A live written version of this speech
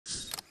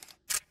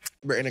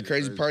Bro, and the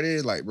crazy part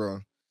is, like, bro,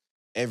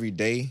 every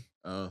day,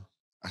 I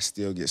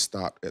still get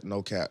stopped at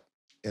no cap.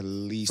 At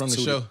least from the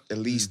show. At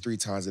least 3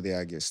 times a day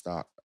I get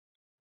stopped.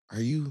 Are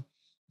you?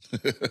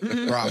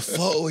 Bro, I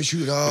fuck with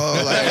you,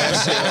 dog. Like, that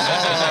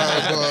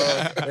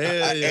shit hard, bro.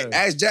 Yeah.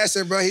 Ask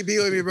Jackson, bro. He be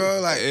with me, bro.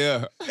 Like,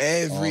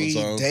 every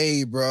All the time.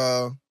 day,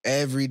 bro.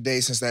 Every day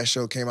since that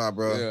show came out,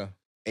 bro. Yeah.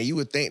 And you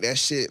would think that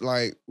shit,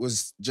 like,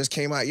 just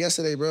came out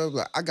yesterday, bro.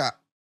 Like, I got,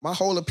 my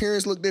whole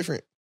appearance look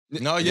different.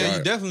 No, yeah,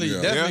 you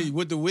definitely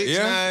with the wigs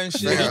and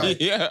shit. Man,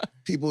 Yeah.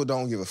 People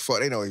don't give a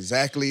fuck. They know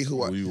exactly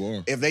who you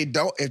are. If they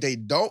don't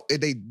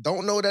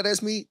know that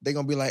that's me, they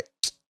gonna be like,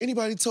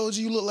 anybody told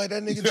you look like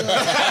that nigga?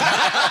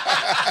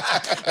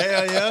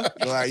 Hell yeah.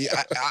 Like,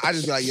 I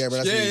just be like, yeah, bro,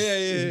 that's me.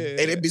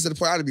 Yeah. And it be to the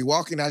point I'd be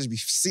walking, I be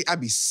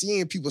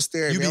seeing people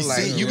staring at me. I'm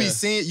like, you be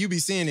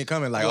seeing it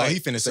coming. Like, oh, he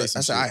finna say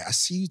some shit. I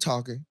see you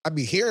talking. I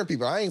be hearing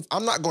people.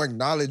 I'm not going to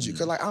acknowledge you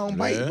because, like, I don't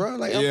bite, bro.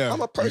 Like,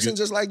 I'm a person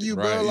just like you,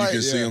 bro. Like, you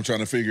can see him trying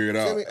to figure it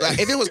out. Like,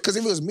 if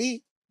it was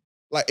me,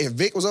 like, if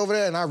Vic was over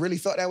there and I really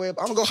felt that way, I'm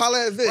gonna go holler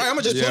at Vic. Right, I'm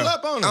gonna just pull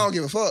up on him. I don't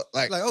give a fuck.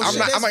 Like,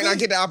 I might not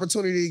get the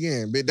opportunity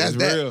again, but that's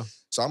that. Real.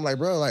 So I'm like,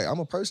 bro, like, I'm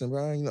a person,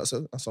 bro. You know,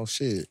 so that's some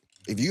shit.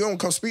 If you don't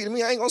come speak to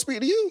me, I ain't gonna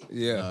speak to you.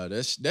 Yeah,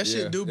 that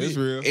shit do be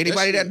real.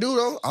 Anybody that do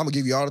though, I'm gonna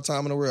give you all the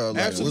time in the world.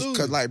 Like, absolutely.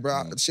 Cause like,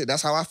 bro, shit,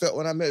 that's how I felt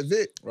when I met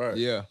Vic. Right.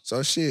 Yeah.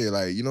 So shit,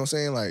 like, you know what I'm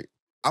saying? Like,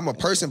 I'm a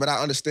person, but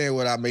I understand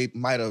what I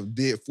might have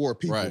did for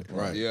people.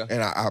 Right. Yeah.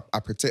 And I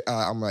protect.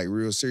 I'm like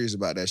real serious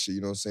about that shit.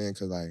 You know what I'm saying?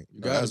 Cause like,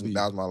 that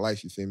was my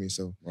life. You feel me?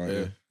 So,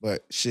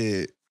 But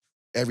shit,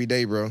 every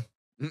day, bro.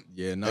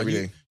 Yeah. No, every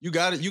day. You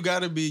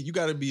gotta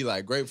be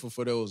like grateful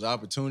for those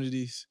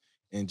opportunities.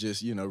 And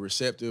just, you know,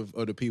 receptive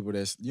of the people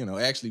that's, you know,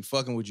 actually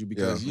fucking with you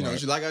because, you know,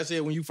 like I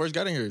said, when you first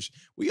got in here,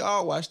 we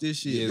all watched this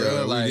shit,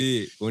 bro. Like, we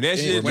did. When that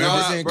shit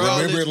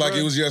remember it like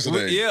it was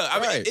yesterday. Yeah, I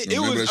mean, it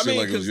was, I mean,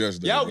 like it was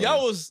yesterday. Y'all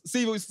was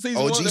season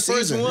OG one, the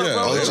first one, yeah,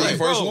 bro. OG Like,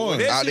 first bro, one.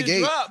 That Out the shit gate.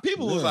 dropped.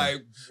 People was like,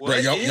 bro,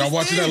 y'all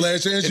watching that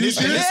Last Chance?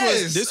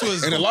 This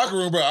was in the locker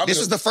room, bro. This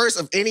was the first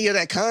of any of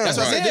that kind. That's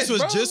what I said. This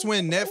was just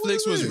when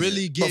Netflix was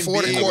really getting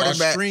before big, the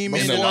quarterback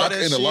streaming in the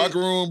locker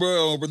room,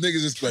 bro.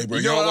 Niggas just like, bro,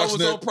 you know y'all what I watching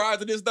was that? on prior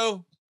to this though?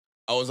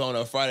 I was on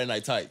a Friday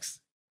Night Tykes.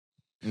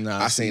 Nah,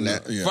 I seen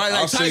that. Yeah. Friday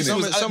Night Tykes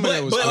was,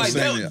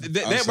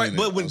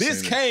 but when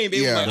this came,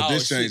 it was like,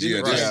 this changed.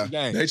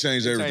 They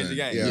changed everything.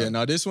 Yeah,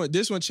 no, this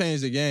one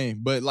changed the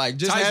game. But like,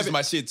 just Tykes having is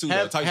my shit too.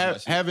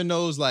 Having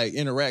those like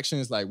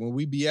interactions, like when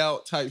we be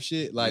out type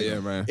shit, like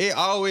it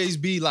always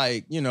be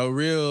like, you know,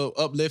 real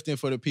uplifting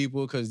for the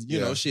people because you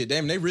know, shit,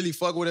 damn, they really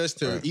fuck with us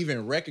to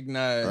even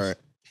recognize. Right.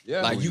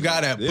 Yeah, like you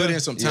gotta put in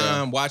some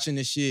time watching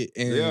this shit,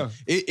 and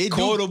it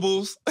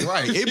quotables,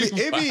 right?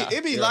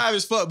 It be live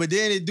as fuck, but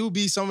then it do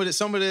be some of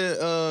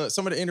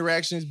the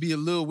interactions be a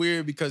little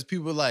weird because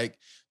people like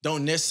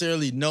don't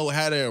necessarily know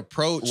how to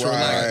approach or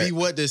like be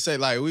what to say.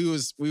 Like we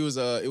was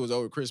it was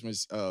over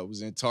Christmas,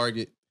 was in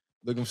Target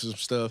looking for some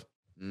stuff,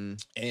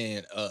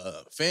 and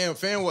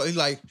fan was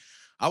like,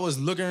 I was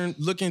looking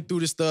through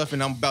the stuff,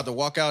 and I'm about to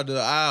walk out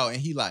the aisle, and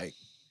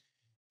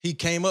he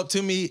came up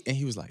to me and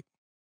he was like,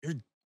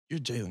 You're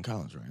Jalen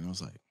Collins, right? And I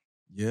was like,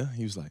 yeah.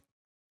 He was like,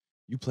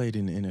 you played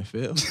in the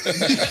NFL?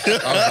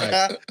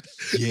 I was like,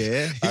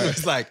 yeah. He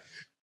was like,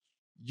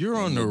 you're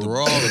on the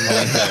raw.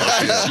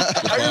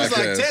 I was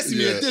like testing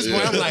me at this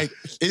point. I'm like,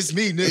 it's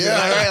me, nigga. Yeah,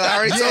 I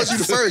already told you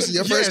the first.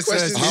 Your first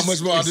question. How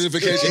much more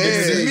identification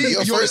you me?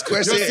 Your first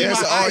question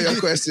answer all your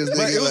questions.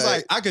 But it was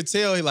like, I could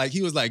tell, like,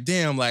 he was like,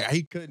 damn, like,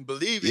 he couldn't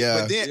believe it. Yeah.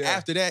 But then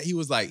after that, he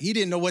was like, he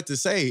didn't know what to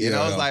say. And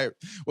I was like,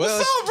 well,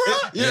 what's up,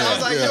 bro? I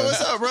was like, yo,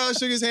 what's up, bro?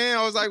 Shook his hand.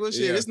 I was like, well,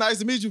 shit, it's nice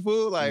to meet you,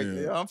 fool. Like,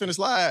 I'm finna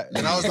slide.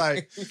 And I was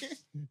like,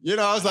 you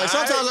know, I was like,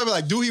 sometimes I'd be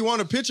like, do he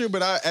want a picture?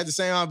 But at the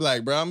same time, I'd be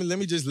like, bro, I mean, let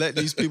me just let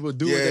these people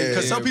do it.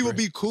 Because some people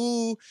be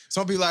cool.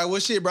 Some people like, well,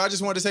 shit, bro, I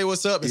just wanted to say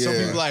what's up. And some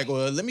people like,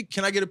 well,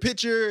 can I get a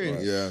picture?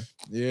 And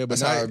yeah, but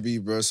that's how it be,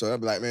 bro. So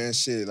I'd be like, man,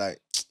 shit, like,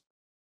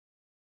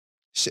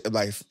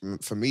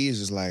 for me, it's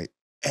just like,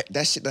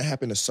 that shit that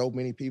happened to so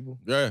many people.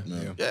 Yeah.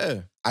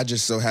 I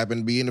just so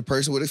happened to be in the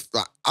person with it.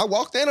 Like, I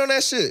walked in on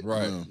that shit.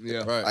 Right.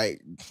 Right.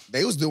 Like,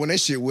 they was doing that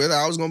shit whether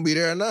I was gonna be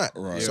there or not.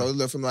 Right. So it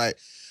looked from like,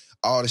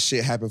 all the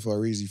shit happened for a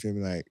reason, you feel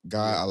me? Like,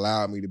 God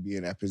allowed me to be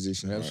in that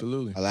position.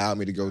 Absolutely. Allowed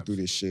me to go through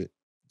this shit.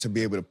 To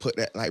be able to put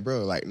that, like,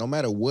 bro, like, no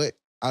matter what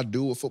I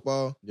do with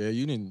football,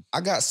 you didn't.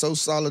 I got so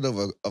solid of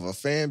a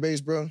fan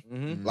base, bro.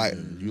 Mm-hmm. Like,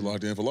 you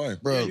locked in for life,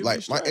 bro.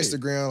 Like my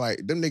Instagram,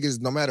 like them niggas,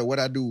 no matter what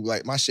I do,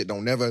 like my shit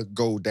don't never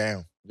go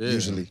down.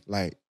 Usually,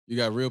 like you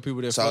got real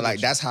people that. So like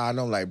that's how I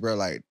know, like, bro,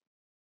 like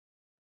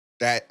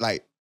that,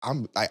 like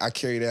I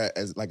carry that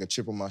as like a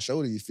chip on my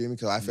shoulder. You feel me?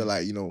 Because I feel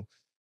like, you know,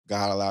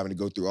 God allowed me to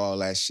go through all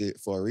that shit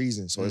for a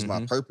reason. So it's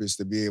my purpose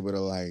to be able to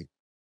like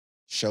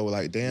show,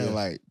 like, damn,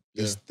 like.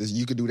 This,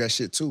 you could do that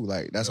shit too.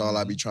 Like, that's all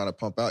I be trying to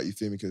pump out, you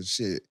feel me? Because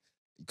shit,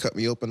 cut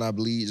me open, I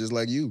bleed just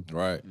like you.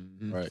 Right.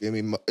 Right. I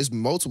mean, it's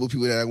multiple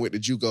people that went to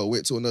JUCO,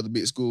 went to another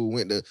big school,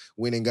 went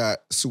and got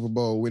Super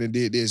Bowl, went and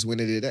did this,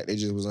 went and did that. They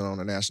just wasn't on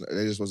a national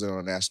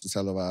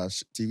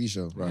televised TV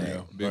show.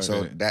 Right.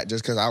 So that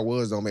just because I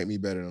don't make me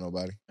better than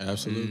nobody.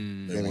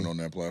 Absolutely. They went on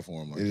that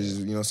platform like that.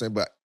 You know what I'm saying?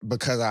 But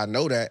because I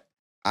know that,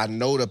 I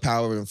know the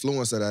power of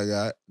influence that I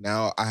got.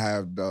 Now I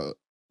have the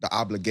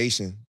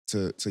obligation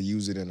to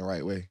use it in the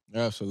right way.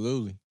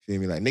 Absolutely. Feel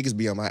me? Like niggas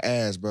be on my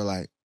ass, bro.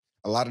 Like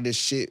a lot of this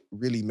shit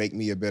really make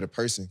me a better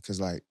person. Cause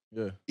like,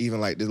 even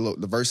like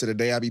the verse of the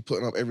day I be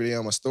putting up every day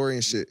on my story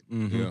and shit.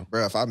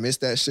 Bro, if I miss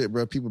that shit,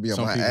 bro, people be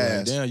on my ass.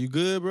 Like, damn, you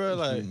good, bro?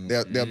 Like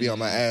they'll be on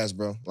my ass,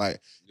 bro. Like,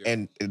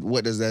 and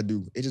what does that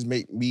do? It just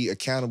make me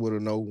accountable to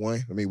know,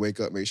 one, let me wake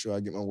up, make sure I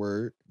get my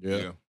word.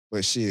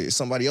 But shit,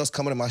 somebody else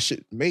coming to my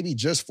shit, maybe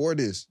just for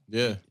this.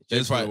 Yeah.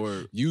 That's right.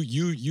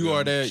 You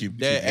are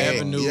that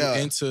avenue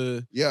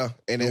into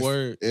and the if,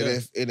 word.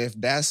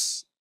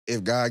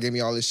 If God gave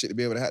me all this shit to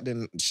be able to have,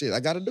 then shit, I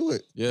gotta do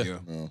it. Yeah.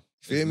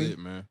 Feel me? Lit,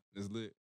 man. It's lit.